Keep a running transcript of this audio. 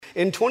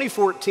In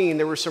 2014,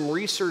 there were some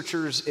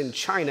researchers in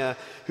China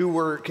who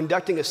were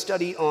conducting a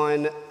study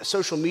on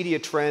social media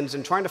trends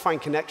and trying to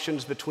find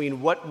connections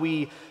between what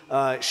we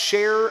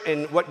share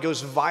and what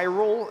goes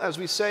viral, as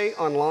we say,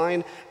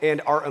 online,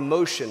 and our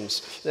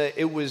emotions.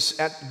 It was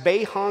at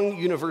Beihang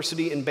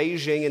University in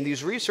Beijing, and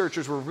these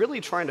researchers were really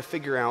trying to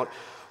figure out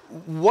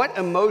what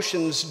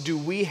emotions do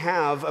we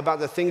have about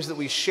the things that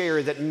we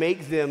share that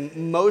make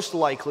them most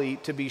likely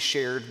to be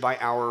shared by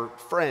our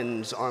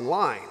friends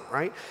online,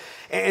 right?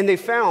 And they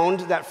found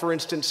that, for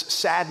instance,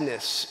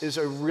 sadness is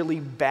a really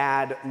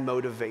bad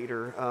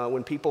motivator.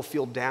 When people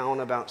feel down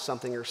about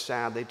something or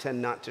sad, they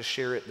tend not to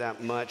share it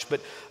that much.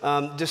 But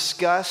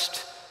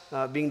disgust,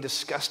 being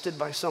disgusted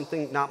by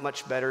something, not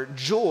much better.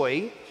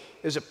 Joy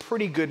is a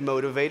pretty good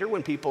motivator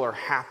when people are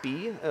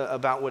happy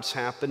about what's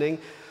happening.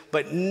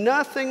 But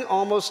nothing,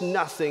 almost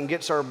nothing,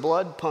 gets our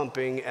blood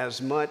pumping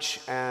as much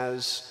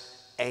as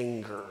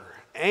anger.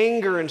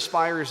 Anger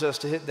inspires us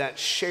to hit that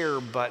share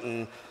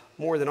button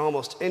more than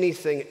almost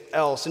anything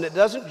else. And it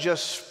doesn't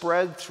just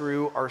spread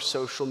through our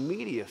social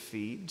media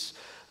feeds.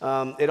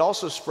 It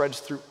also spreads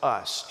through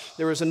us.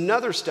 There was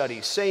another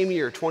study, same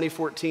year,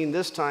 2014,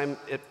 this time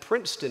at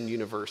Princeton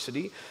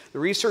University. The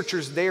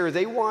researchers there,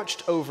 they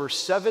watched over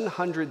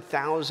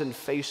 700,000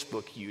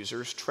 Facebook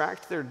users,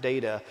 tracked their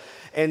data,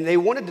 and they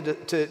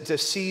wanted to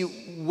see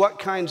what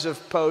kinds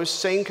of posts,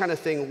 same kind of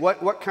thing,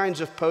 what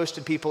kinds of posts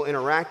did people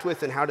interact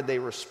with and how did they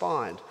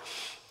respond.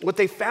 What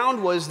they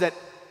found was that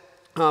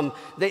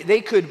they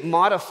could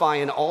modify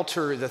and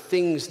alter the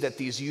things that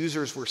these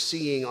users were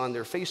seeing on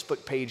their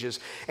Facebook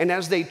pages. And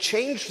as they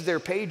changed their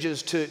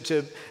pages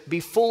to be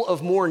full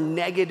of more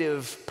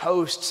negative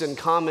posts and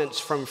comments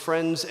from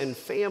friends and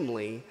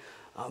family,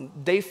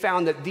 they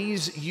found that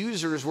these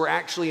users were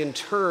actually in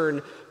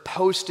turn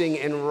posting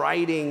and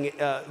writing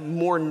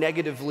more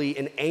negatively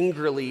and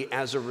angrily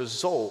as a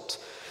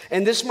result.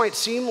 And this might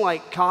seem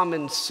like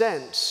common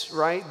sense,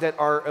 right? That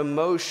our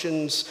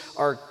emotions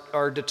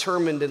are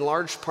determined in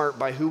large part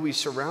by who we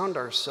surround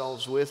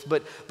ourselves with.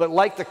 But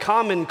like the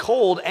common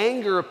cold,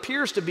 anger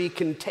appears to be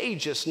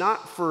contagious,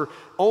 not for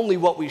only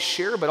what we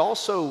share, but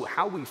also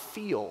how we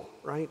feel,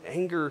 right?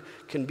 Anger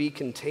can be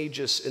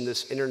contagious in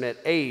this internet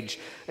age.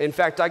 In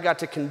fact, I got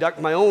to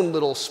conduct my own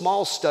little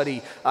small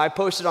study. I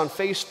posted on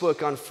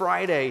Facebook on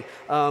Friday,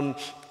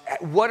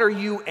 what are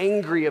you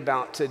angry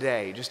about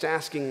today? Just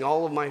asking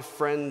all of my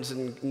friends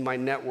in my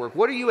network,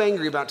 what are you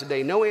angry about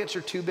today? No answer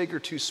too big or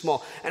too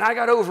small. And I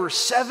got over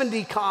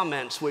 70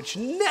 comments, which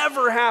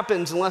never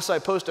happens unless I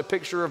post a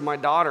picture of my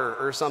daughter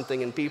or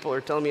something and people are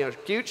telling me how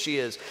cute she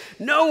is.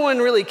 No one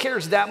really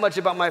cares that much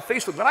about my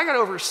Facebook, but I got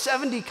over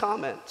 70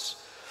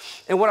 comments.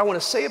 And what I want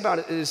to say about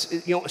it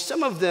is,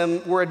 some of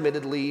them were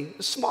admittedly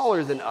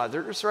smaller than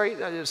others,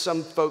 right?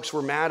 Some folks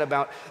were mad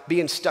about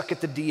being stuck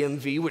at the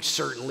DMV, which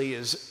certainly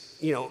is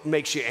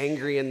makes you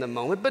angry in the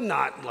moment, but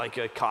not like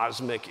a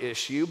cosmic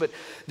issue. But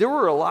there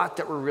were a lot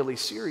that were really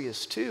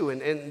serious too.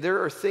 And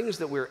there are things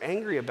that we're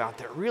angry about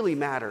that really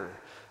matter.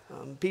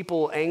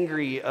 People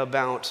angry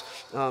about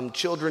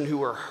children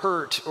who are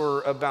hurt,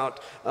 or about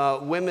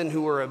women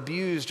who are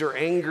abused, or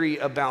angry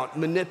about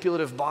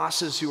manipulative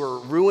bosses who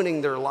are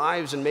ruining their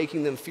lives and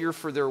making them fear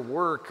for their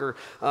work, or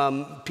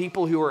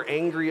people who are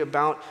angry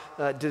about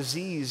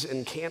disease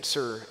and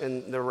cancer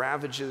and the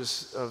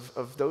ravages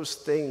of those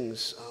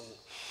things.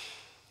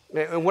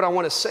 And what I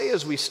want to say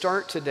as we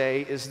start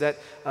today is that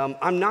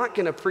I'm not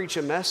going to preach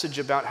a message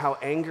about how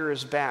anger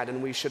is bad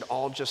and we should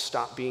all just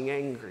stop being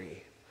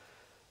angry.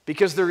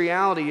 Because the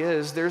reality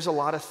is there's a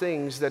lot of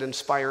things that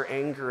inspire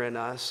anger in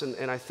us,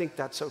 and I think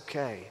that's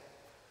okay.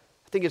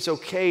 I think it's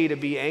okay to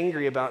be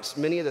angry about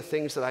many of the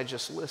things that I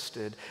just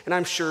listed. And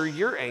I'm sure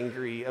you're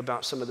angry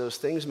about some of those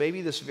things,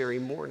 maybe this very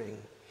morning.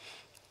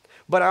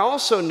 But I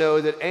also know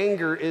that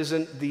anger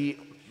isn't the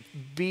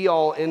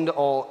be-all,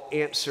 end-all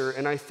answer,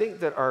 and I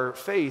think that our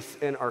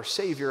faith in our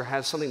Savior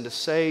has something to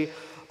say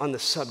on the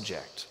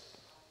subject.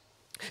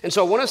 And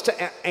so I want us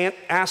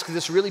to ask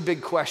this really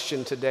big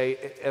question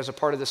today as a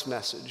part of this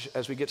message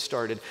as we get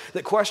started.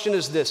 The question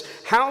is this: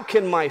 how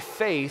can my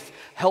faith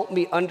help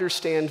me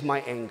understand my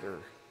anger?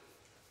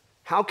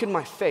 How can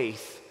my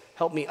faith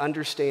help me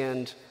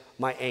understand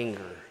my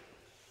anger?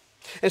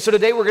 And so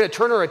today we're going to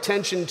turn our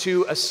attention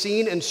to a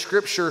scene in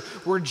Scripture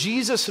where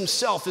Jesus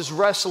himself is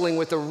wrestling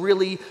with a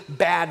really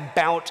bad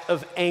bout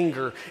of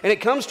anger. And it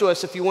comes to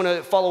us, if you want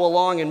to follow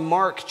along, in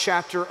Mark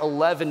chapter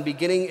 11,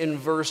 beginning in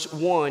verse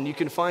 1. You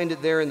can find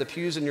it there in the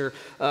pews in your,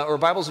 or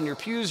Bibles in your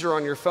pews or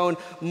on your phone.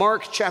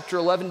 Mark chapter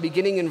 11,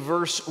 beginning in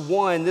verse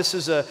 1. This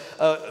is a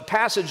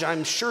passage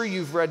I'm sure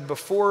you've read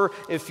before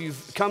if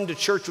you've come to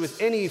church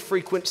with any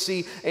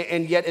frequency,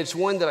 and yet it's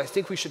one that I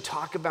think we should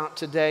talk about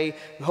today,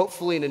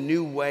 hopefully in a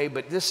new way.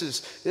 But this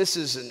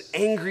is an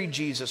angry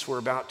Jesus we're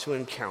about to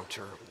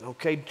encounter,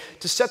 okay?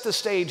 To set the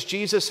stage,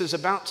 Jesus is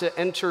about to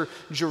enter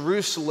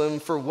Jerusalem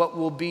for what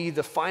will be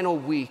the final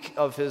week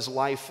of his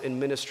life and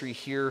ministry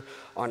here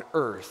on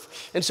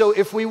earth. And so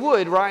if we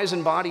would rise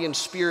in body and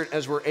spirit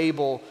as we're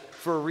able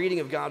for a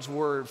reading of God's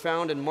word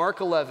found in Mark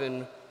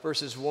 11,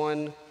 verses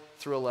 1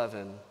 through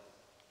 11.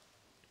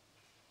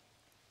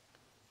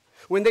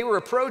 When they were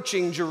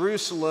approaching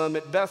Jerusalem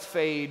at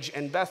Bethphage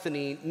and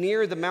Bethany,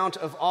 near the Mount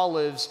of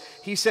Olives,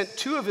 he sent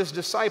two of his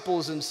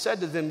disciples and said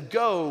to them,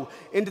 "Go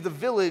into the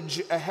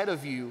village ahead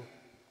of you.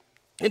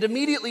 And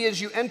immediately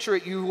as you enter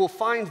it, you will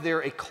find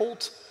there a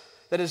colt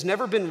that has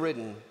never been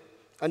ridden.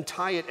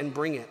 Untie it and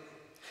bring it.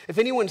 If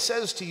anyone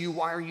says to you,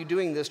 'Why are you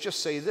doing this?'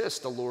 just say this,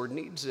 'The Lord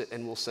needs it,'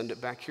 and we'll send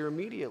it back here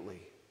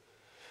immediately."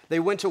 They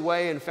went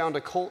away and found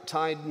a colt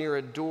tied near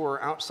a door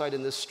outside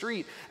in the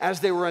street. As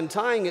they were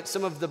untying it,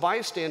 some of the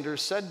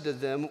bystanders said to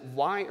them,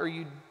 what are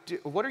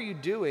you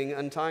doing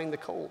untying the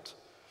colt?"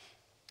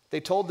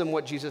 They told them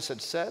what Jesus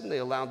had said, and they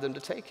allowed them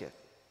to take it.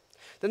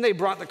 Then they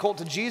brought the colt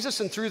to Jesus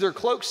and threw their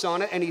cloaks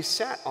on it, and he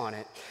sat on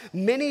it.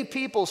 Many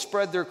people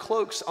spread their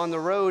cloaks on the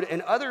road,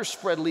 and others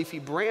spread leafy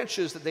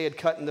branches that they had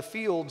cut in the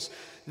fields.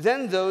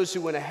 Then those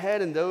who went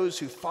ahead and those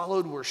who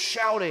followed were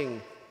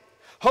shouting,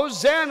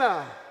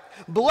 "Hosanna!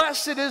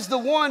 Blessed is the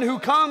one who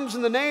comes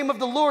in the name of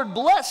the Lord.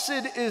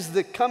 Blessed is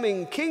the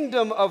coming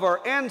kingdom of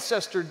our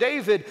ancestor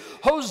David.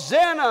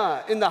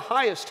 Hosanna in the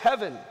highest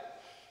heaven."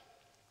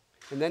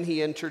 And then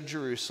he entered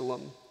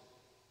Jerusalem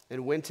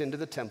and went into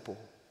the temple.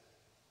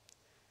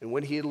 And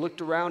when he had looked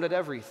around at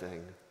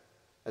everything,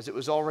 as it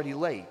was already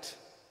late,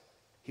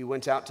 he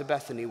went out to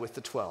Bethany with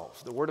the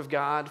 12. The word of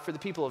God for the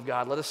people of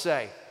God. Let us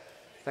say,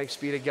 thanks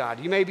be to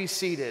God. You may be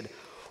seated.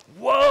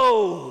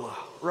 Whoa,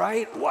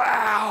 right?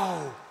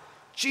 Wow.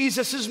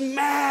 Jesus is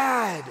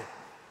mad.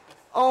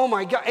 Oh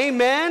my God.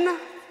 Amen?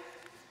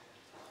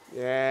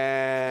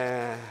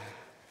 Yeah.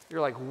 You're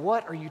like,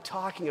 what are you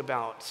talking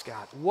about,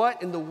 Scott?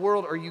 What in the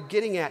world are you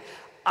getting at?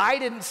 I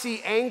didn't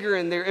see anger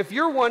in there. If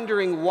you're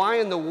wondering why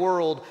in the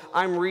world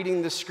I'm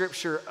reading the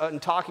scripture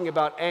and talking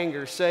about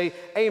anger, say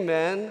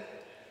amen.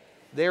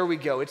 There we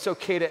go. It's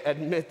okay to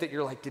admit that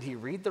you're like, did he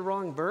read the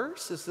wrong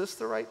verse? Is this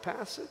the right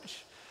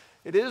passage?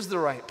 It is the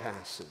right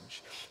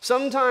passage.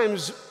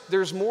 Sometimes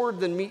there's more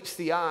than meets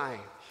the eye.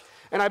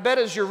 And I bet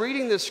as you're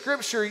reading this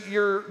scripture,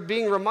 you're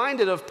being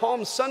reminded of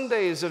Palm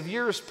Sundays of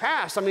years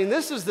past. I mean,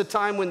 this is the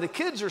time when the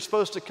kids are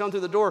supposed to come through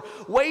the door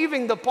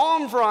waving the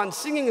palm frond,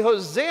 singing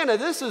Hosanna.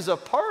 This is a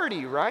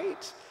party,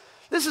 right?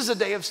 This is a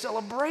day of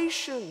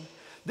celebration.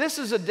 This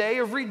is a day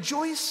of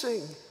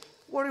rejoicing.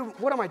 What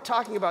am I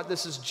talking about?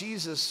 This is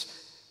Jesus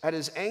at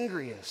his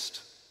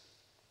angriest.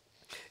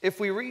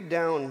 If we read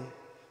down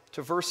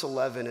to verse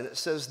 11, and it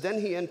says,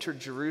 "Then he entered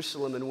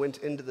Jerusalem and went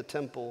into the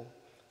temple.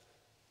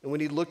 And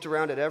when he looked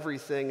around at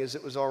everything, as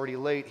it was already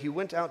late, he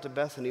went out to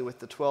Bethany with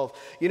the 12.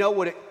 You know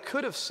what it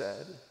could have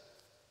said?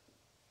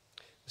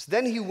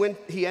 Then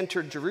he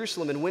entered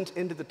Jerusalem and went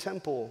into the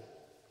temple.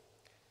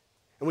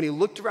 And when he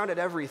looked around at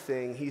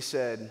everything, he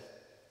said,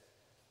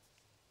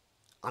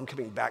 "I'm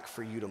coming back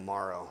for you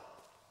tomorrow,"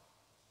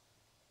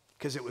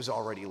 because it was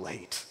already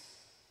late.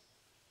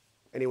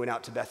 And he went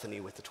out to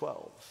Bethany with the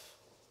 12.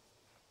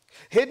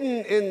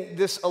 Hidden in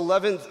this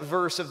 11th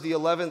verse of the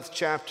 11th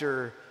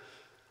chapter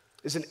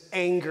is an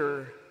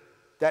anger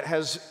that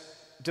has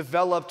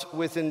developed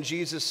within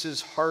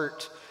Jesus'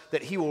 heart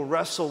that he will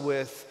wrestle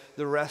with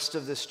the rest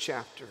of this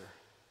chapter.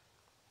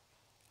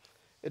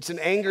 It's an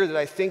anger that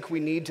I think we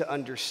need to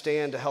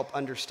understand to help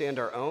understand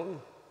our own.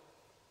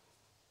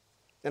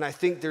 And I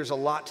think there's a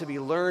lot to be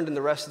learned in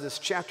the rest of this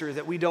chapter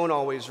that we don't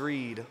always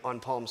read on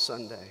Palm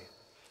Sunday.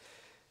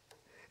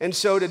 And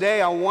so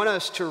today I want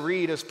us to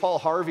read, as Paul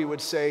Harvey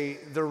would say,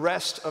 the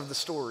rest of the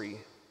story.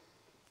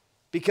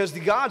 Because the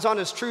God's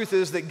honest truth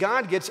is that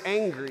God gets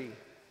angry.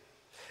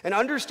 And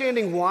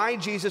understanding why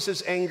Jesus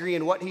is angry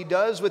and what he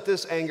does with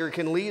this anger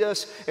can lead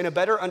us in a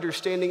better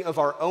understanding of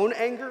our own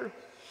anger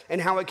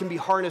and how it can be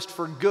harnessed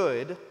for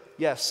good.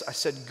 Yes, I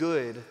said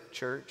good,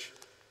 church,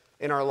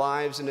 in our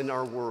lives and in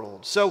our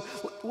world. So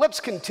let's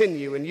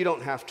continue, and you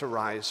don't have to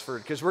rise for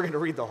it because we're going to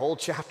read the whole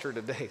chapter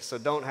today, so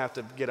don't have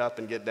to get up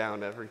and get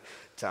down every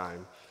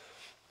time.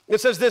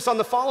 It says this, "On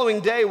the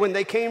following day when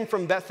they came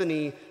from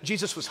Bethany,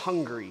 Jesus was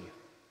hungry.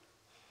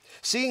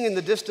 Seeing in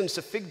the distance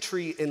a fig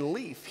tree in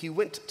leaf, he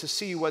went to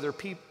see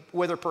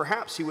whether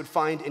perhaps he would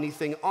find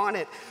anything on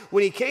it.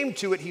 When he came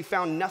to it, he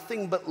found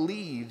nothing but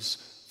leaves,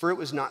 for it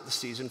was not the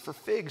season for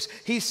figs.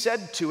 He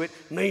said to it,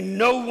 'May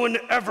no one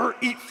ever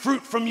eat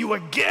fruit from you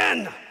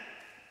again.'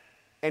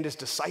 And his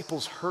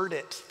disciples heard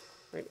it."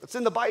 Right? It's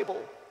in the Bible.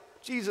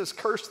 Jesus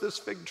cursed this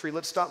fig tree.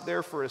 Let's stop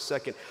there for a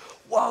second.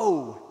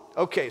 Whoa.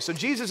 Okay, so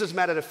Jesus is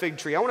mad at a fig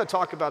tree. I want to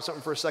talk about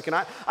something for a second.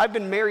 I've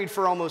been married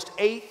for almost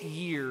 8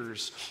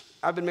 years.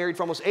 I've been married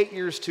for almost 8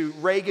 years to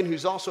Reagan,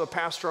 who's also a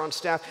pastor on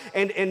staff.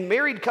 And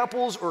married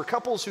couples or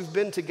couples who've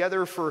been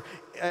together for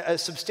a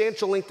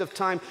substantial length of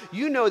time,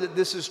 you know that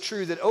this is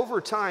true, that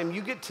over time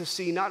you get to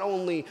see not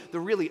only the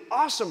really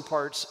awesome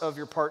parts of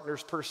your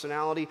partner's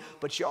personality,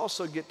 but you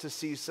also get to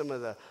see some of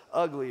the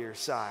uglier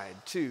side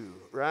too,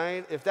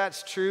 right? If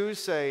that's true,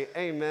 say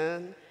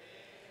amen.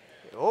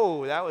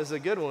 Oh, that was a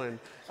good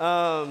one.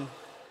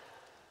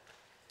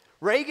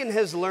 Reagan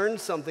has learned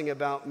something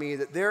about me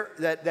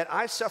that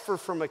I suffer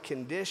from a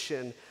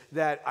condition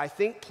that I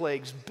think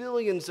plagues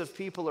billions of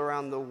people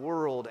around the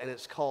world, and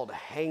it's called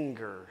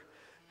hanger.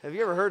 Have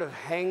you ever heard of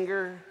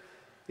hanger?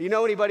 You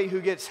know anybody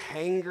who gets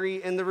hangry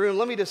in the room?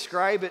 Let me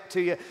describe it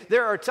to you.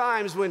 There are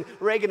times when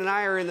Reagan and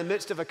I are in the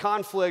midst of a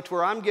conflict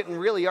where I'm getting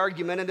really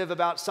argumentative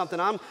about something.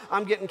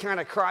 I'm getting kind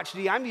of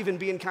crotchety. I'm even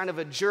being kind of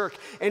a jerk.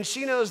 And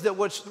she knows that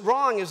what's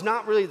wrong is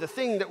not really the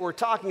thing that we're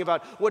talking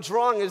about. What's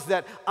wrong is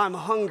that I'm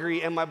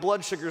hungry and my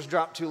blood sugar's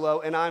dropped too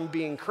low and I'm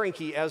being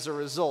cranky as a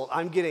result.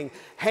 I'm getting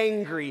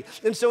hangry.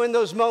 And so in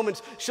those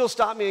moments, she'll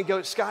stop me and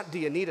go, Scott, do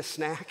you need a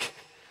snack?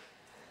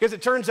 Because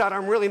it turns out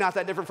I'm really not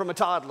that different from a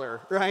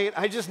toddler, right?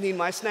 I just need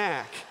my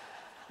snack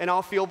and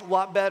I'll feel a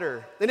lot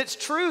better. And it's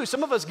true,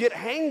 some of us get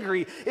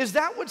hangry. Is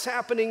that what's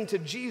happening to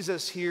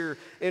Jesus here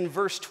in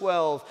verse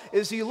 12?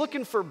 Is he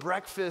looking for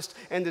breakfast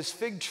and this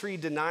fig tree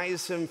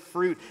denies him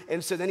fruit,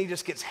 and so then he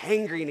just gets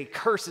hangry and he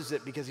curses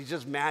it because he's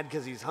just mad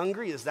because he's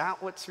hungry? Is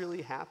that what's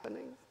really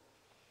happening?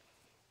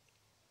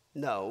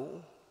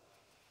 No.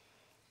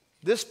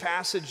 This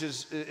passage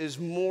is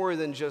more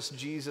than just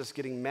Jesus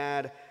getting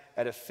mad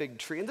at a fig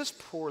tree. And this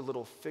poor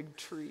little fig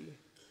tree,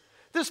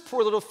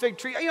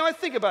 I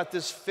think about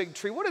this fig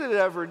tree. What did it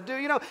ever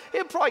do?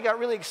 It probably got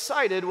really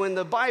excited when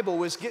the Bible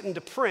was getting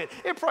to print.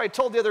 It probably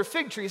told the other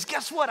fig trees,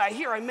 guess what?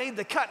 I made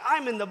the cut.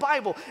 I'm in the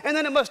Bible. And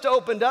then it must have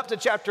opened up to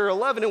chapter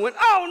 11 and went,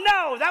 oh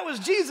no, that was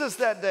Jesus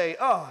that day.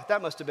 Oh,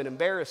 that must have been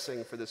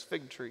embarrassing for this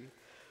fig tree.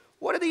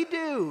 What did he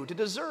do to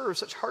deserve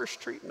such harsh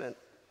treatment?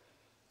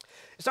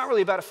 It's not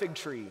really about a fig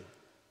tree.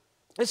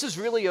 This is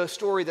really a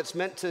story that's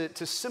meant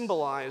to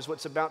symbolize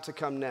what's about to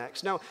come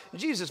next. Now,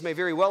 Jesus may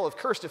very well have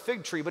cursed a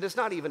fig tree, but it's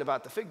not even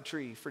about the fig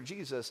tree for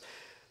Jesus.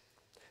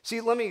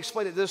 See, let me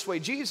explain it this way.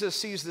 Jesus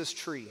sees this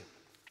tree,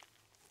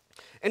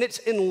 and it's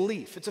in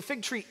leaf. It's a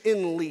fig tree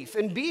in leaf.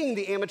 And being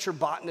the amateur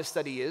botanist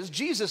that he is,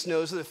 Jesus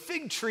knows that a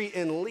fig tree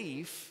in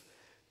leaf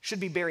should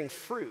be bearing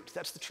fruit.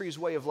 That's the tree's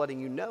way of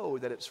letting you know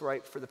that it's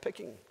ripe for the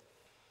picking.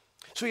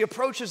 So he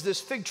approaches this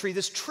fig tree,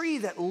 this tree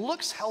that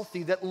looks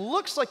healthy, that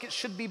looks like it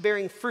should be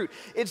bearing fruit.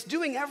 It's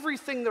doing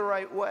everything the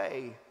right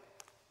way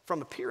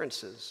from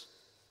appearances.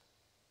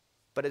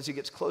 But as he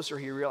gets closer,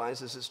 he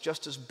realizes it's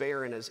just as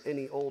barren as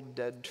any old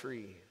dead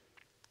tree.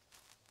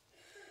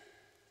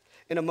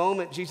 In a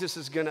moment, Jesus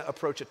is going to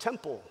approach a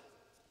temple.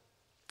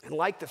 And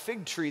like the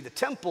fig tree, the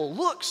temple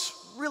looks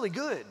really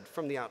good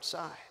from the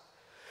outside.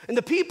 And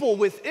the people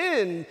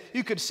within,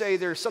 you could say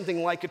they're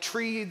something like a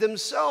tree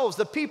themselves.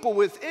 The people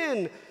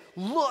within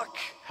look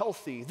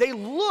healthy. They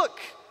look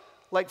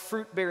like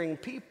fruit-bearing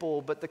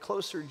people, but the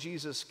closer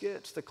Jesus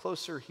gets, the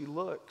closer he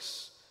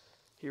looks,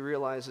 he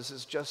realizes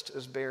it's just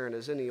as barren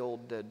as any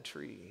old dead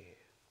tree.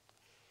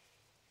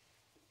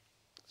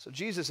 So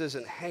Jesus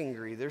isn't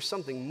hangry. There's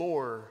something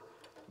more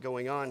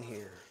going on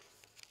here.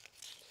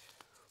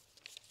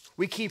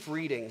 We keep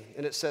reading,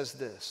 and it says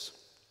this.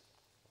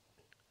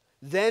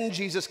 Then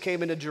Jesus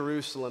came into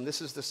Jerusalem.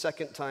 This is the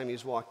second time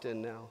he's walked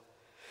in now.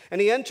 And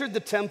he entered the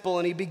temple,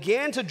 and he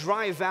began to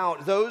drive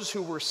out those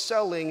who were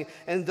selling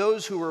and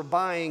those who were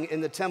buying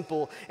in the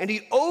temple. And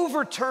he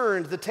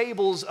overturned the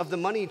tables of the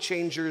money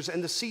changers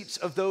and the seats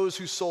of those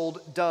who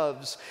sold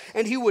doves.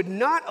 And he would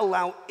not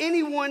allow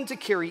anyone to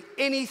carry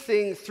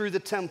anything through the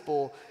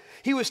temple.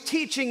 He was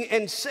teaching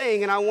and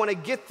saying, and I want to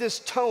get this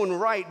tone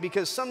right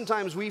because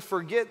sometimes we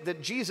forget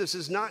that Jesus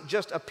is not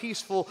just a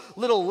peaceful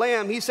little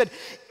lamb. He said,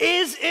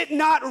 is it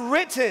not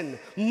written,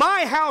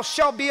 my house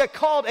shall be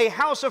called a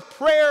house of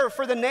prayer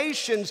for the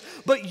nations,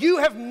 but you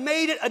have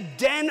made it a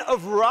den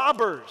of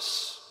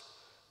robbers.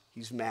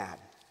 He's mad.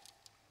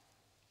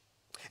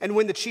 And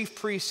when the chief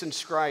priests and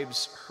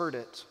scribes heard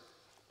it,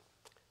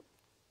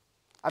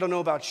 I don't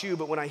know about you,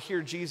 but when I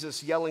hear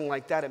Jesus yelling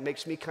like that, it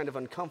makes me kind of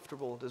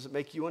uncomfortable. Does it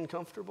make you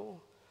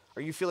uncomfortable?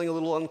 Are you feeling a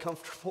little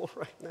uncomfortable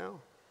right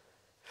now?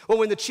 Well,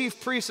 when the chief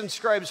priests and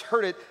scribes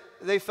heard it,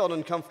 they felt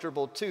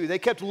uncomfortable too. They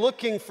kept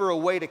looking for a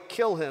way to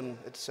kill him,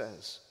 it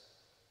says,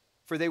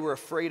 for they were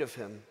afraid of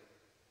him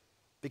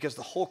because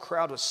the whole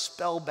crowd was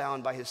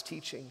spellbound by his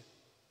teaching.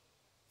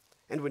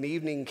 And when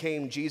evening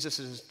came,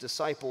 Jesus'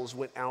 disciples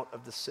went out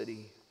of the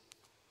city.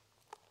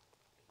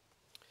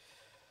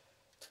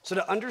 So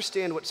to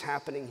understand what's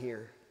happening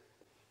here,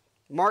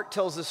 Mark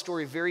tells this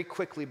story very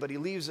quickly, but he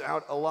leaves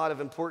out a lot of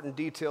important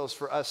details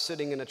for us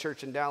sitting in a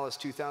church in Dallas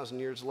 2,000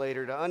 years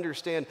later. To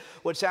understand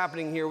what's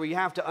happening here, we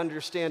have to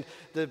understand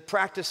the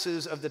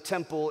practices of the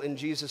temple in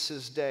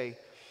Jesus' day.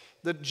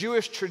 The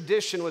Jewish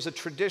tradition was a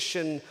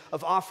tradition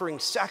of offering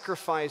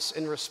sacrifice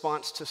in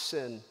response to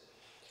sin.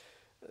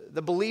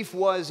 The belief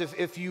was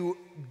if you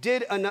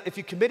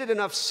committed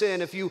enough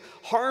sin, if you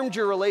harmed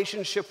your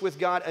relationship with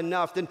God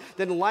enough,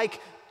 then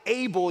like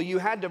Abel, you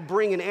had to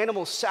bring an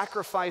animal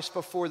sacrifice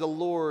before the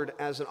Lord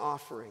as an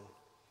offering.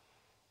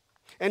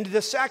 And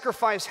the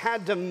sacrifice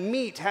had to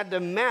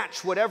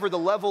match whatever the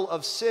level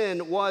of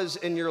sin was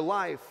in your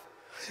life.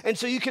 And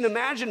so you can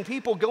imagine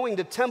people going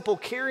to temple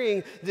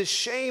carrying this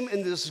shame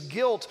and this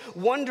guilt,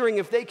 wondering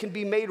if they can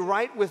be made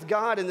right with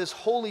God in this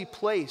holy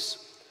place.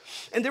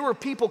 And there were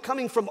people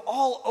coming from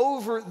all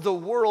over the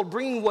world,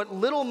 bringing what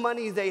little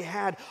money they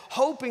had,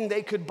 hoping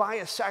they could buy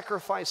a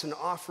sacrifice and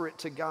offer it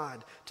to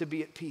God to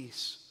be at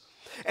peace.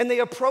 And they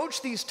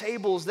approach these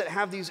tables that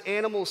have these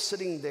animals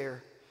sitting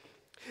there.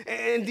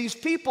 And these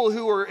people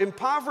who are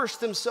impoverished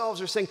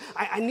themselves are saying,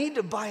 I need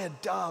to buy a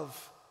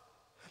dove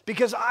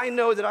because I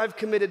know that I've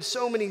committed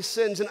so many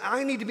sins and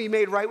I need to be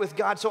made right with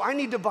God, so I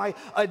need to buy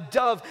a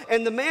dove.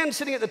 And the man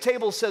sitting at the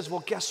table says,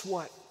 well, guess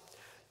what?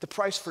 The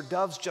price for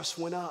doves just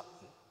went up.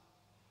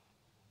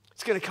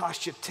 It's going to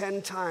cost you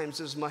 10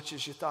 times as much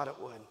as you thought it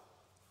would.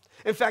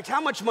 In fact,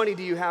 how much money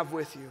do you have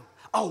with you?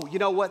 Oh, you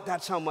know what?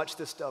 That's how much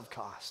this dove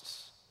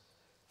costs.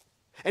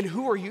 And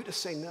who are you to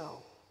say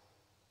no?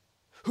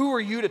 Who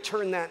are you to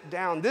turn that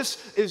down?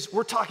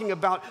 We're talking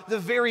about the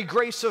very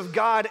grace of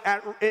God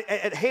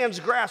at hand's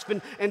grasp.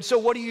 And so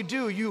what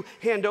do? You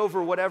hand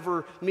over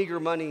whatever meager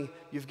money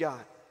you've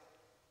got.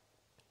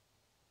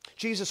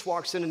 Jesus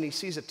walks in and he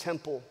sees a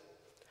temple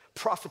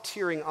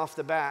profiteering off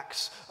the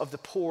backs of the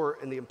poor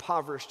and the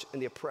impoverished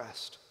and the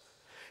oppressed.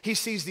 He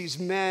sees these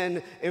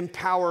men in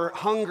power,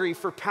 hungry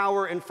for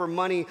power and for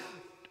money,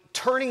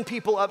 turning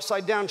people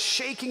upside down,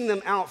 shaking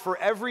them out for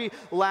every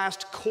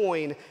last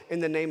coin in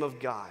the name of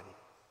God.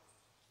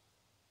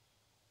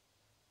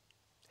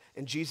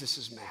 And Jesus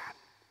is mad.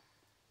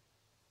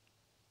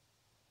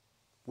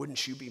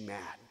 Wouldn't you be mad?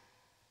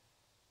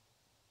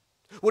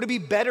 Would it be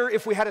better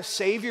if we had a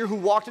Savior who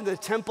walked into the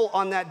temple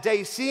on that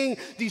day, seeing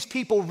these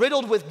people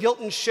riddled with guilt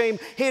and shame,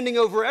 handing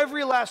over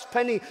every last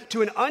penny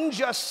to an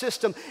unjust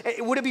system?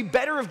 Would it be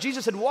better if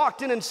Jesus had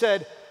walked in and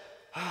said,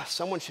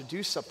 someone should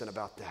do something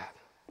about that?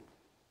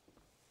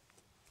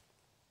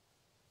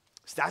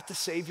 Is that the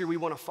Savior we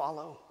want to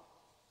follow?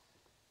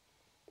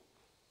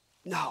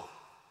 No.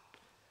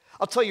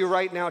 I'll tell you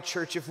right now,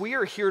 church, if we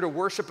are here to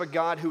worship a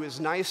God who is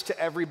nice to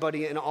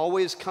everybody and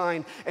always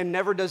kind and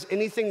never does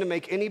anything to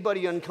make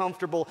anybody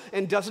uncomfortable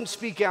and doesn't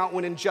speak out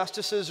when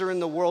injustices are in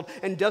the world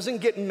and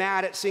doesn't get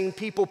mad at seeing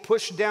people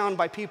pushed down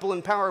by people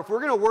in power, if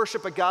we're going to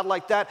worship a God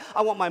like that,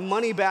 I want my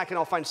money back and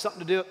I'll find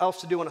something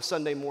else to do on a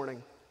Sunday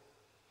morning.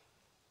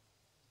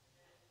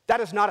 That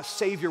is not a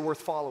Savior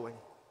worth following.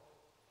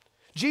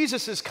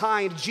 Jesus is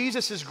kind,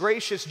 Jesus is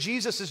gracious,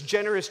 Jesus is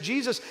generous,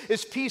 Jesus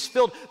is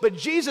peace-filled, but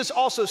Jesus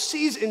also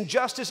sees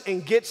injustice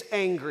and gets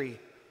angry.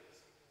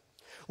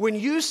 When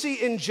you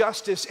see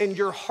injustice and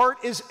your heart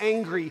is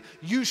angry,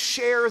 you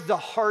share the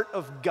heart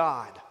of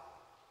God.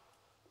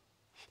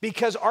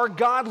 Because our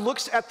God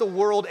looks at the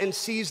world and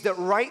sees that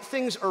right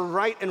things are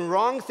right and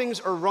wrong things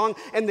are wrong,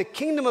 and the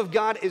kingdom of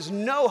God is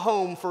no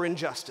home for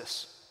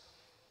injustice.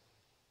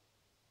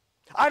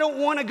 I don't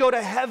want to go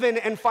to heaven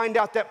and find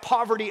out that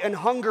poverty and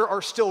hunger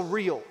are still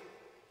real.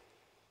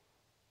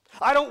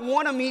 I don't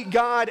want to meet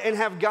God and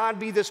have God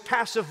be this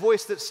passive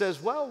voice that says,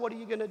 well, what are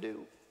you going to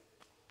do?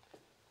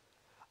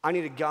 I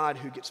need a God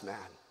who gets mad,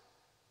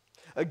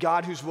 a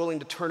God who's willing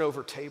to turn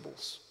over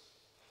tables,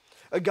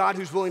 a God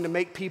who's willing to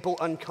make people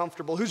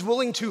uncomfortable, who's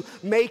willing to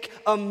make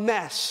a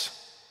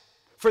mess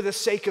for the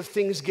sake of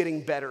things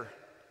getting better.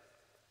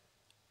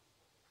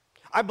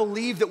 I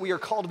believe that we are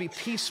called to be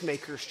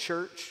peacemakers,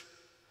 church.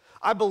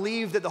 I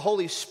believe that the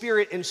Holy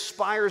Spirit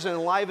inspires and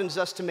enlivens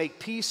us to make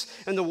peace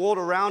in the world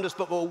around us,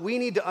 but what we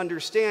need to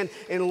understand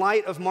in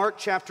light of Mark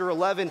chapter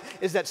 11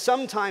 is that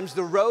sometimes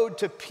the road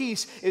to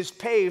peace is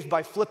paved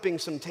by flipping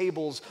some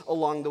tables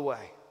along the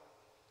way.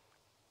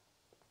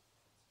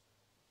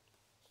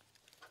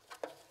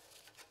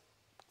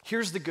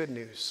 Here's the good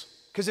news,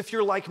 because if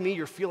you're like me,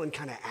 you're feeling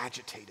kind of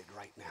agitated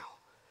right now.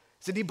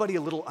 Is anybody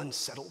a little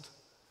unsettled?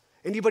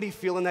 Anybody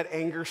feeling that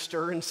anger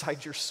stir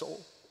inside your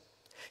soul?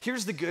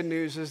 Here's the good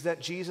news is that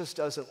Jesus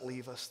doesn't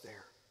leave us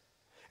there.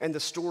 And the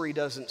story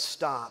doesn't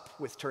stop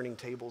with turning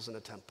tables in a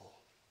temple.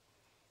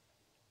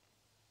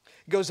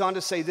 It goes on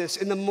to say this,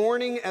 in the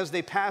morning as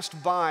they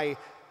passed by,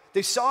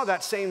 they saw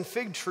that same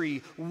fig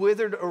tree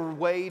withered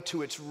away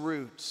to its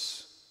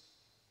roots.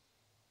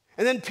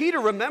 And then Peter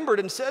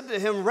remembered and said to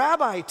him,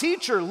 Rabbi,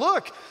 teacher,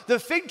 look, the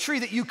fig tree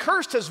that you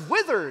cursed has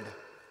withered.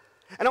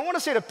 And I want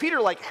to say to Peter,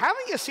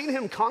 haven't you seen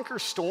him conquer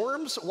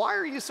storms? Why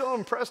are you so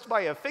impressed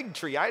by a fig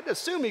tree? I'd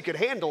assume he could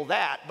handle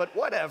that, but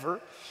whatever.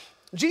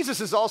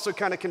 Jesus is also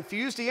kind of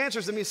confused. He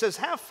answers them, he says,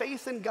 have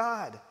faith in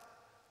God.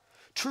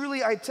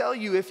 Truly, I tell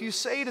you, if you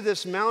say to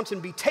this mountain,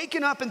 be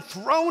taken up and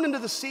thrown into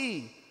the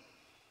sea,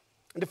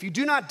 and if you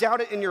do not doubt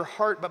it in your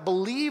heart, but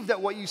believe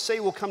that what you say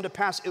will come to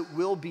pass, it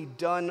will be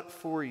done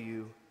for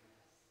you.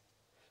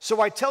 So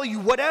I tell you,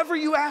 whatever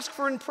you ask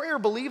for in prayer,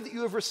 believe that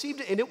you have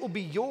received it, and it will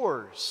be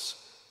yours.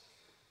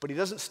 But he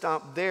doesn't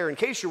stop there. In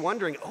case you're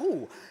wondering,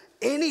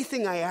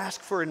 anything I ask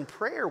for in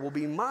prayer will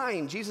be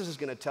mine. Jesus is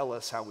going to tell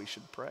us how we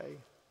should pray.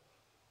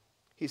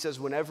 He says,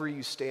 whenever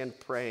you stand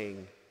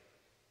praying,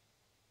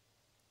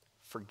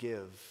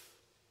 forgive.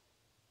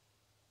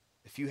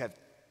 If you have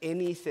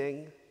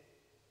anything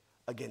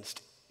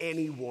against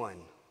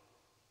anyone,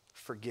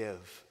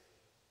 forgive,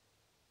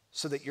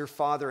 so that your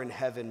Father in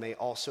heaven may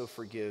also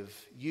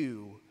forgive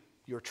you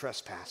your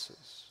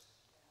trespasses.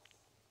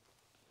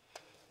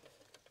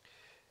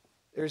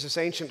 There's this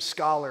ancient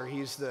scholar,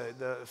 he's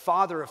the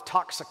father of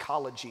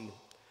toxicology.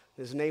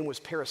 His name was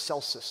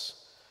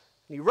Paracelsus.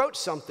 And he wrote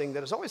something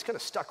that has always kind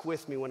of stuck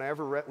with me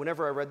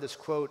whenever I read this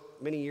quote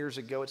many years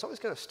ago. It's always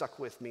kind of stuck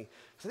with me.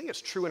 I think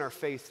it's true in our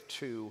faith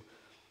too.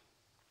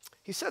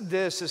 He He said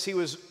this as he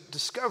was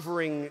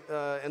discovering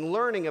and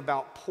learning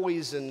about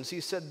poisons. He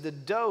said, the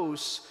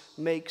dose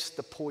makes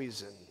the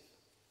poison.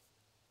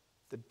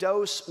 The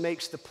dose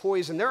makes the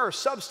poison. There are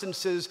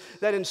substances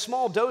that in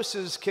small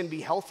doses can be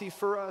healthy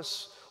for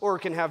us or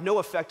can have no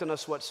effect on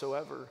us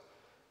whatsoever.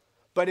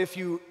 But if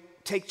you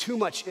take too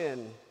much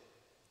in,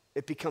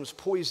 it becomes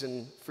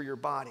poison for your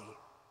body.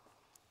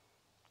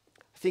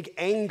 I think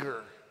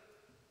anger,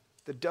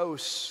 the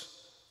dose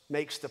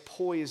makes the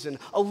poison.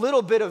 A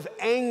little bit of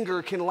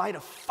anger can light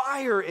a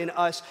fire in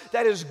us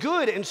that is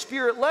good and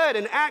spirit-led.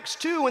 In Acts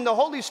 2, when the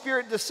Holy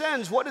Spirit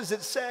descends, what does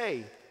it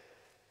say?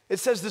 It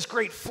says this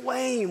great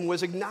flame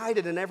was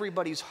ignited in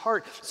everybody's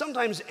heart.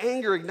 Sometimes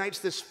anger ignites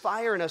this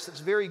fire in us that's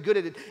very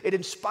good. It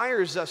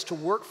inspires us to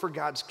work for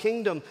God's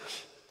kingdom.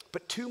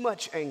 But too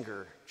much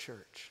anger,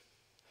 church,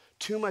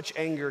 too much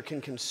anger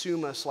can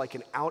consume us like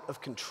an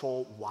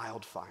out-of-control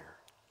wildfire.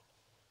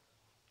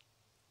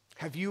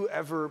 Have you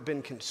ever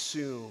been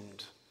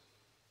consumed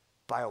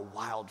by a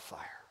wildfire?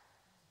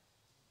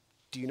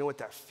 Do you know what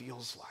that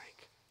feels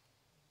like?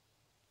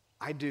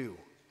 I do.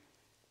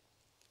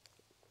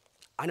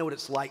 I know what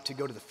it's like to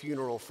go to the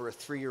funeral for a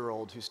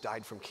 3-year-old who's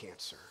died from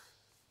cancer.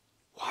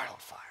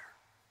 Wildfire.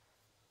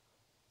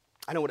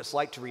 I know what it's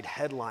like to read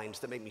headlines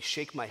that make me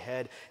shake my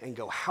head and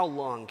go, how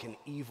long can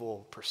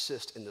evil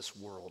persist in this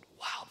world?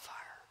 Wildfire.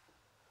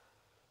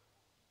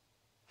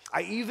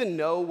 I even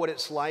know what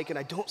it's like, and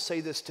I don't say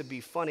this to be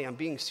funny, I'm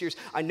being serious.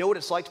 I know what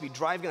it's like to be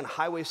driving on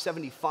Highway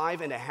 75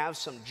 and to have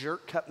some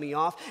jerk cut me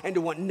off and to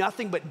want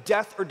nothing but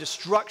death or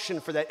destruction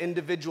for that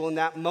individual in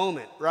that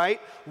moment, right?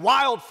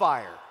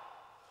 Wildfire.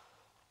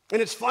 And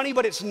it's funny,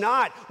 but it's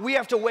not. We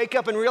have to wake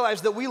up and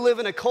realize that we live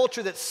in a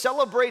culture that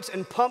celebrates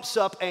and pumps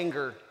up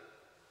anger.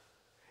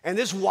 And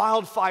this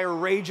wildfire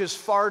rages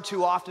far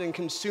too often and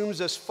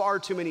consumes us far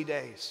too many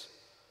days.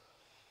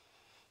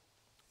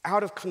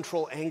 Out of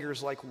control anger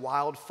is like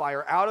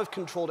wildfire. Out of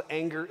controlled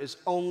anger is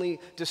only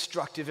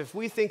destructive. If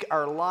we think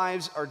our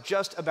lives are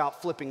just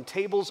about flipping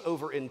tables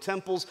over in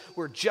temples,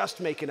 we're just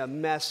making a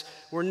mess.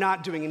 We're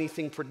not doing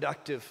anything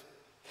productive.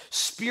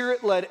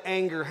 Spirit-led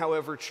anger,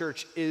 however,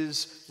 church,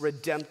 is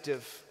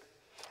redemptive.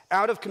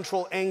 Out of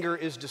control anger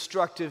is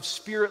destructive.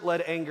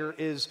 Spirit-led anger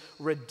is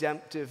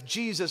redemptive.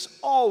 Jesus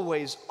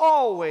always,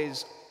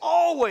 always,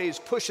 always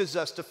pushes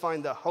us to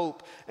find the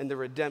hope and the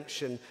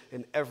redemption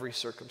in every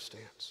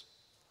circumstance.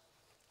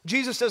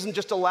 Jesus doesn't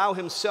just allow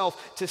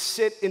himself to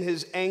sit in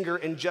his anger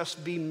and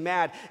just be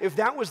mad. If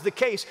that was the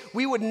case,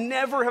 we would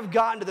never have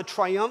gotten to the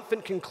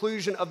triumphant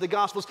conclusion of the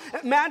Gospels.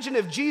 Imagine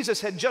if Jesus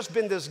had just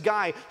been this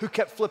guy who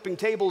kept flipping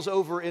tables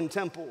over in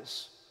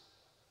temples.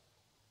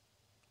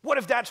 What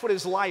if that's what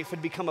his life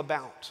had become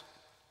about?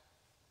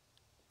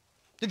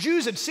 The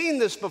Jews had seen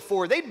this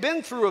before. They'd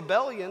been through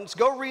rebellions.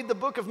 Go read the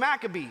book of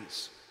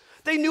Maccabees.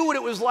 They knew what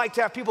it was like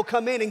to have people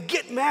come in and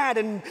get mad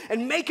and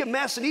make a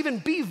mess and even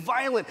be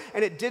violent,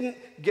 and it didn't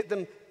get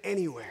them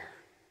anywhere.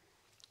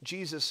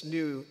 Jesus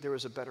knew there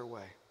was a better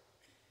way.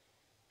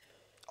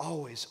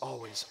 Always,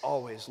 always,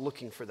 always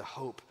looking for the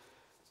hope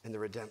and the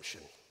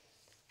redemption.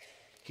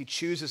 He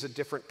chooses a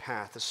different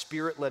path, a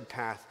spirit-led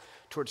path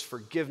towards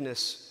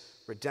forgiveness,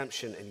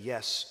 redemption, and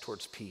yes,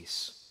 towards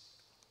peace.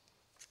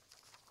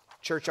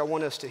 Church, I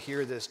want us to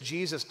hear this.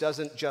 Jesus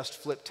doesn't just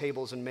flip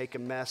tables and make a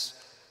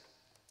mess.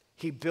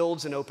 He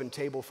builds an open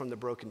table from the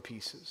broken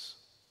pieces.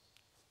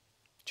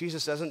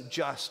 Jesus doesn't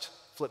just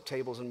flip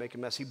tables and make a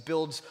mess. He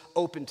builds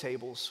open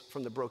tables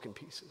from the broken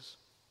pieces.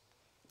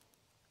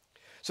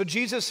 So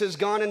Jesus has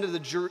gone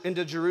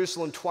into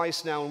Jerusalem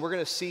twice now, and we're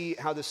going to see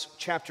how this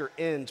chapter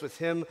ends with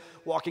him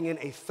walking in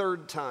a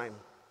third time.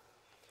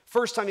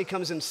 First time he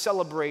comes in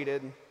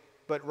celebrated,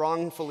 but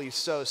wrongfully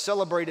so,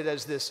 celebrated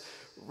as this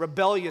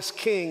rebellious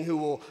king who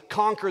will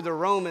conquer the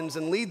Romans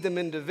and lead them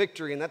into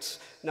victory, and that's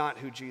not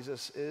who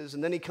Jesus is.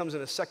 And then he comes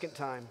in a second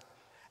time,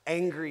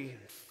 angry,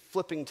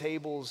 flipping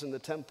tables in the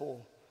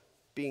temple,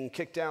 being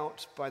kicked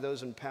out by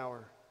those in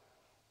power.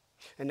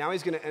 And now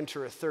he's going to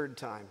enter a third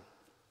time,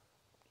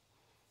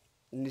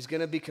 and he's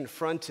going to be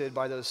confronted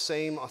by those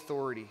same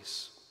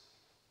authorities,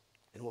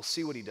 and we'll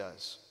see what he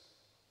does.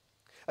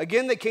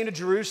 Again, they came to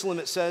Jerusalem,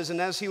 it says, and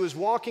as he was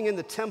walking in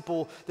the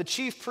temple, the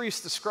chief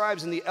priests, the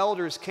scribes, and the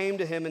elders came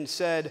to him and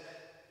said,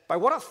 "By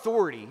what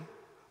authority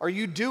are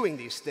you doing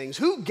these things?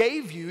 Who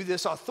gave you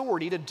this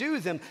authority to do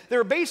them?" They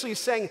were basically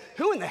saying,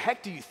 "Who in the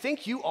heck do you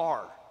think you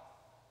are?"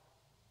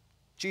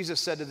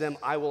 Jesus said to them,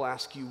 "I will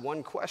ask you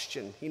one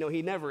question." You know,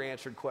 he never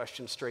answered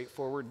questions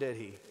straightforward, did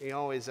he? He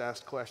always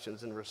asked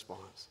questions in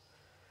response.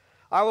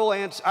 I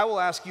will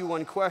ask you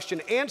one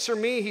question. Answer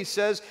me, he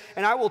says,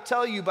 and I will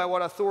tell you by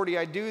what authority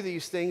I do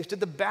these things.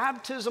 Did the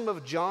baptism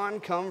of John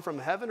come from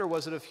heaven, or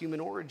was it of human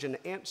origin?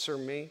 Answer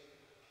me.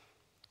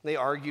 They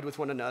argued with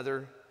one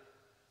another.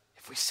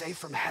 If we say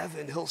from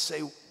heaven, he'll say,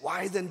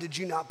 "Why then did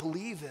you not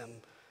believe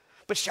him?"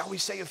 But shall we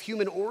say of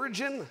human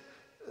origin?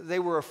 They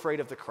were afraid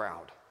of the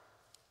crowd,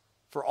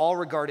 for all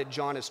regarded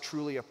John as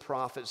truly a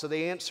prophet. So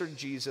they answered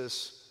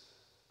Jesus,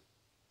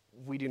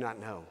 "We do not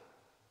know."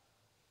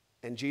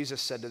 And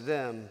Jesus said to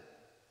them,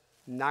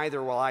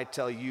 "Neither will I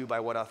tell you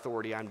by what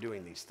authority I'm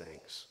doing these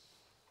things."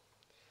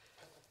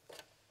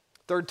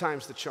 Third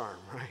time's the charm,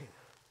 right?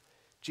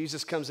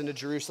 Jesus comes into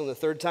Jerusalem the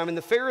third time, and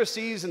the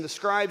Pharisees and the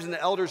scribes and the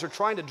elders are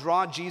trying to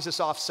draw Jesus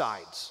off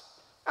sides.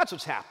 That's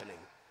what's happening.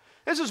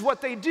 This is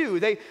what they do.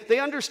 They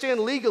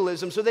understand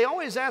legalism, so they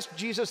always ask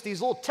Jesus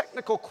these little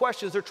technical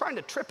questions. They're trying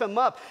to trip him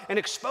up and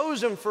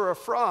expose him for a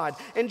fraud.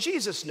 And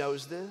Jesus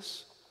knows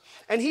this.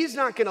 And he's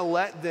not going to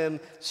let them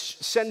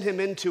send him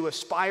into a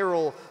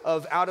spiral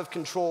of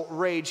out-of-control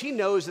rage. He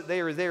knows that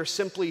they are there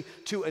simply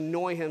to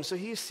annoy him, so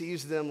he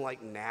sees them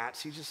like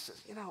gnats. He just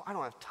says, I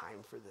don't have time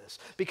for this,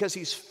 because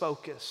he's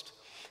focused.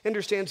 He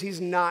understands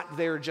he's not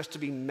there just to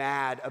be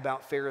mad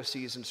about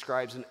Pharisees and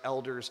scribes and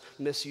elders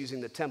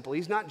misusing the temple.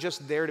 He's not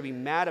just there to be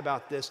mad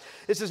about this.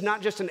 This is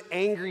not just an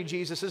angry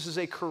Jesus. This is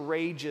a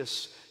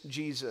courageous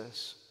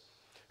Jesus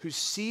who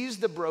sees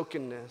the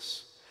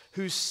brokenness,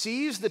 who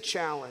sees the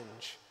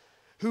challenge,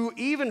 who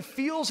even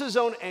feels his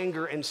own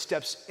anger and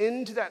steps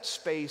into that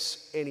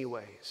space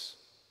anyways.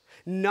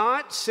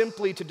 Not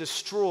simply to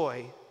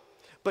destroy,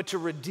 but to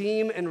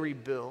redeem and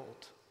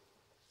rebuild.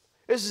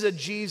 This is a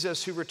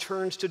Jesus who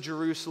returns to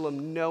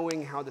Jerusalem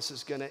knowing how this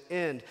is going to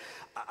end.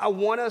 I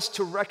want us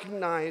to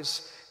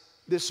recognize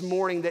this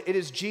morning that it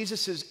is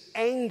Jesus'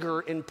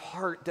 anger in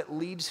part that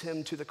leads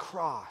him to the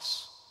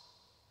cross.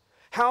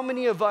 How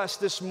many of us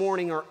this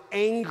morning are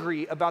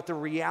angry about the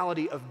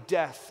reality of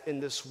death in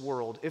this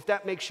world? If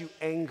that makes you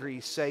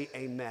angry, say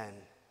amen.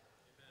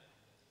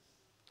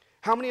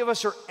 How many of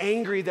us are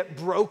angry that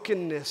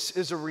brokenness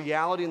is a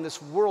reality in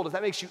this world? If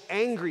that makes you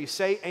angry,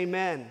 say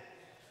amen.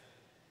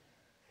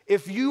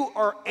 If you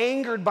are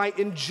angered by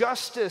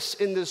injustice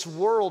in this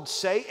world,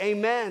 say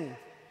amen.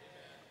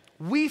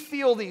 We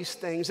feel these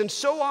things, and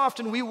so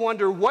often we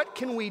wonder, what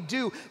can we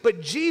do?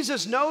 But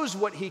Jesus knows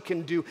what he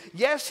can do.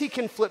 Yes, he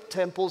can flip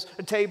tables.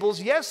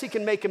 Yes, he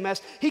can make a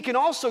mess. He can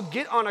also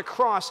get on a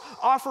cross,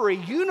 offer a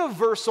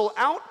universal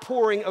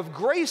outpouring of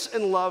grace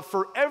and love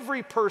for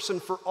every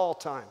person for all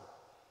time.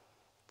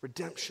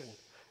 Redemption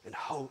and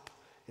hope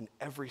in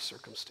every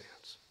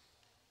circumstance.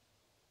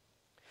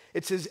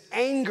 It's his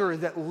anger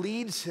that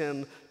leads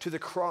him to the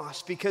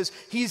cross, because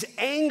he's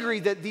angry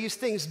that these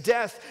things,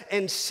 death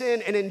and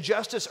sin and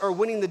injustice, are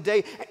winning the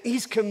day.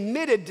 He's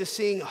committed to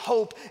seeing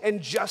hope and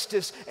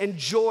justice and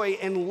joy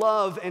and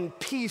love and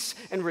peace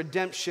and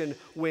redemption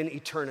win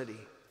eternity.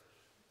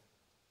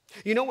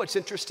 You know what's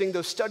interesting?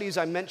 Those studies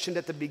I mentioned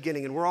at the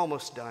beginning, and we're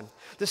almost done.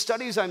 The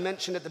studies I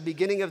mentioned at the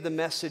beginning of the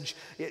message,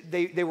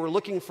 they were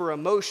looking for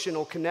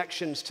emotional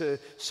connections to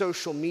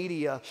social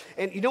media.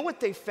 And you know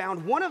what they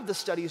found? One of the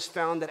studies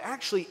found that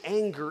actually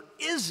anger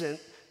isn't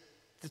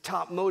the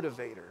top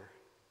motivator.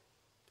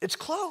 It's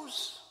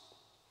close,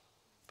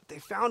 but they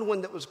found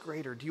one that was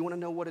greater. Do you want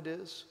to know what it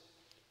is?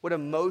 What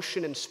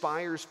emotion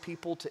inspires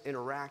people to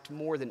interact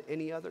more than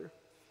any other?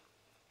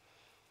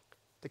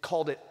 They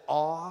called it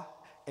awe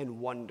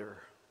and wonder.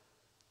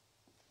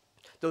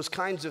 Those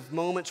kinds of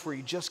moments where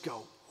you just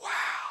go, wow.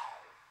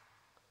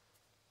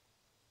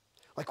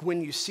 Like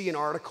when you see an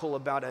article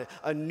about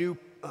a new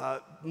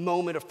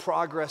moment of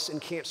progress in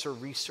cancer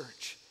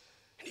research,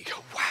 and you go,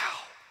 wow,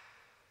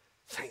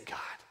 thank God.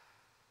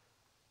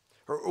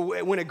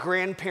 Or when a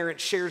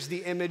grandparent shares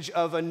the image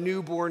of a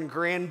newborn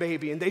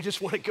grandbaby, and they just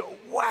want to go,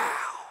 wow.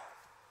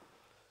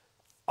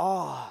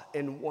 Awe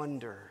and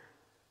wonder.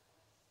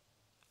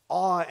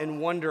 Awe and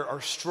wonder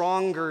are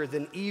stronger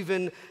than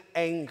even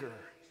anger.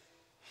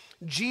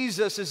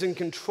 Jesus is in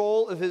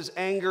control of his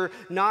anger,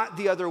 not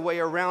the other way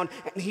around,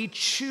 and he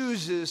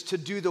chooses to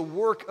do the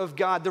work of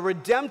God, the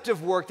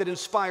redemptive work that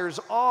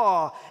inspires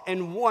awe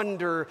and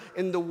wonder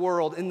in the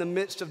world. In the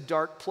midst of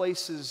dark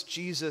places,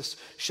 Jesus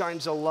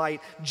shines a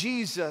light.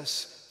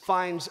 Jesus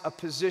finds a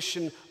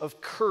position of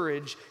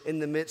courage in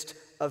the midst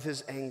of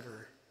his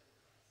anger.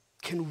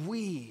 Can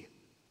we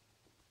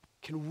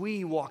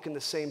walk in the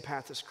same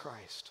path as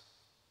Christ?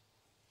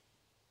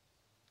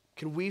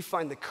 Can we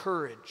find the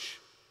courage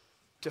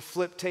to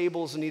flip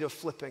tables in need of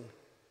flipping?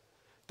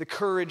 The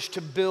courage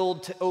to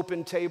build to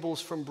open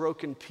tables from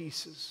broken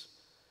pieces?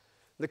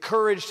 The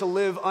courage to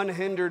live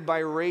unhindered by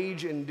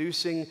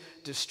rage-inducing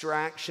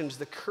distractions?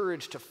 The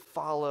courage to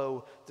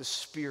follow the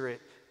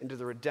Spirit into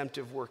the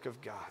redemptive work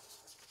of God?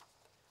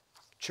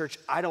 Church,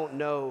 I don't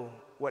know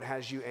what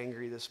has you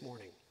angry this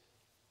morning.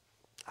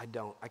 I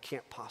don't. I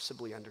can't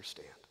possibly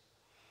understand.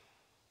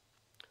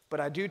 But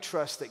I do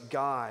trust that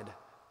God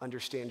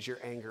understands your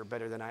anger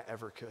better than I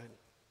ever could.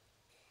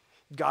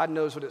 God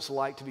knows what it's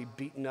like to be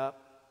beaten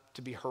up,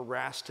 to be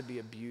harassed, to be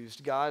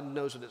abused. God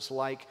knows what it's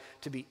like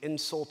to be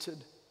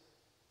insulted,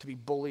 to be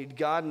bullied.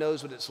 God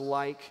knows what it's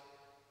like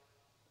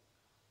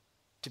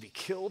to be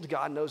killed.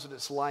 God knows what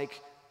it's like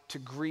to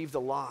grieve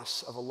the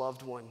loss of a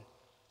loved one.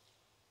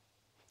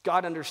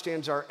 God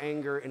understands our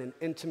anger in an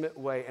intimate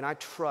way, and I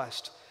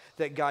trust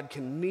that God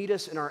can meet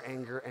us in our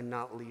anger and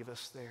not leave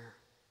us there,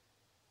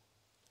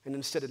 and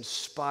instead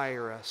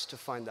inspire us to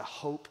find the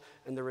hope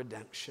and the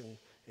redemption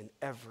in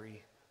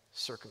every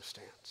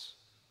circumstance.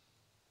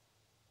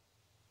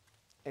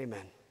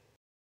 Amen.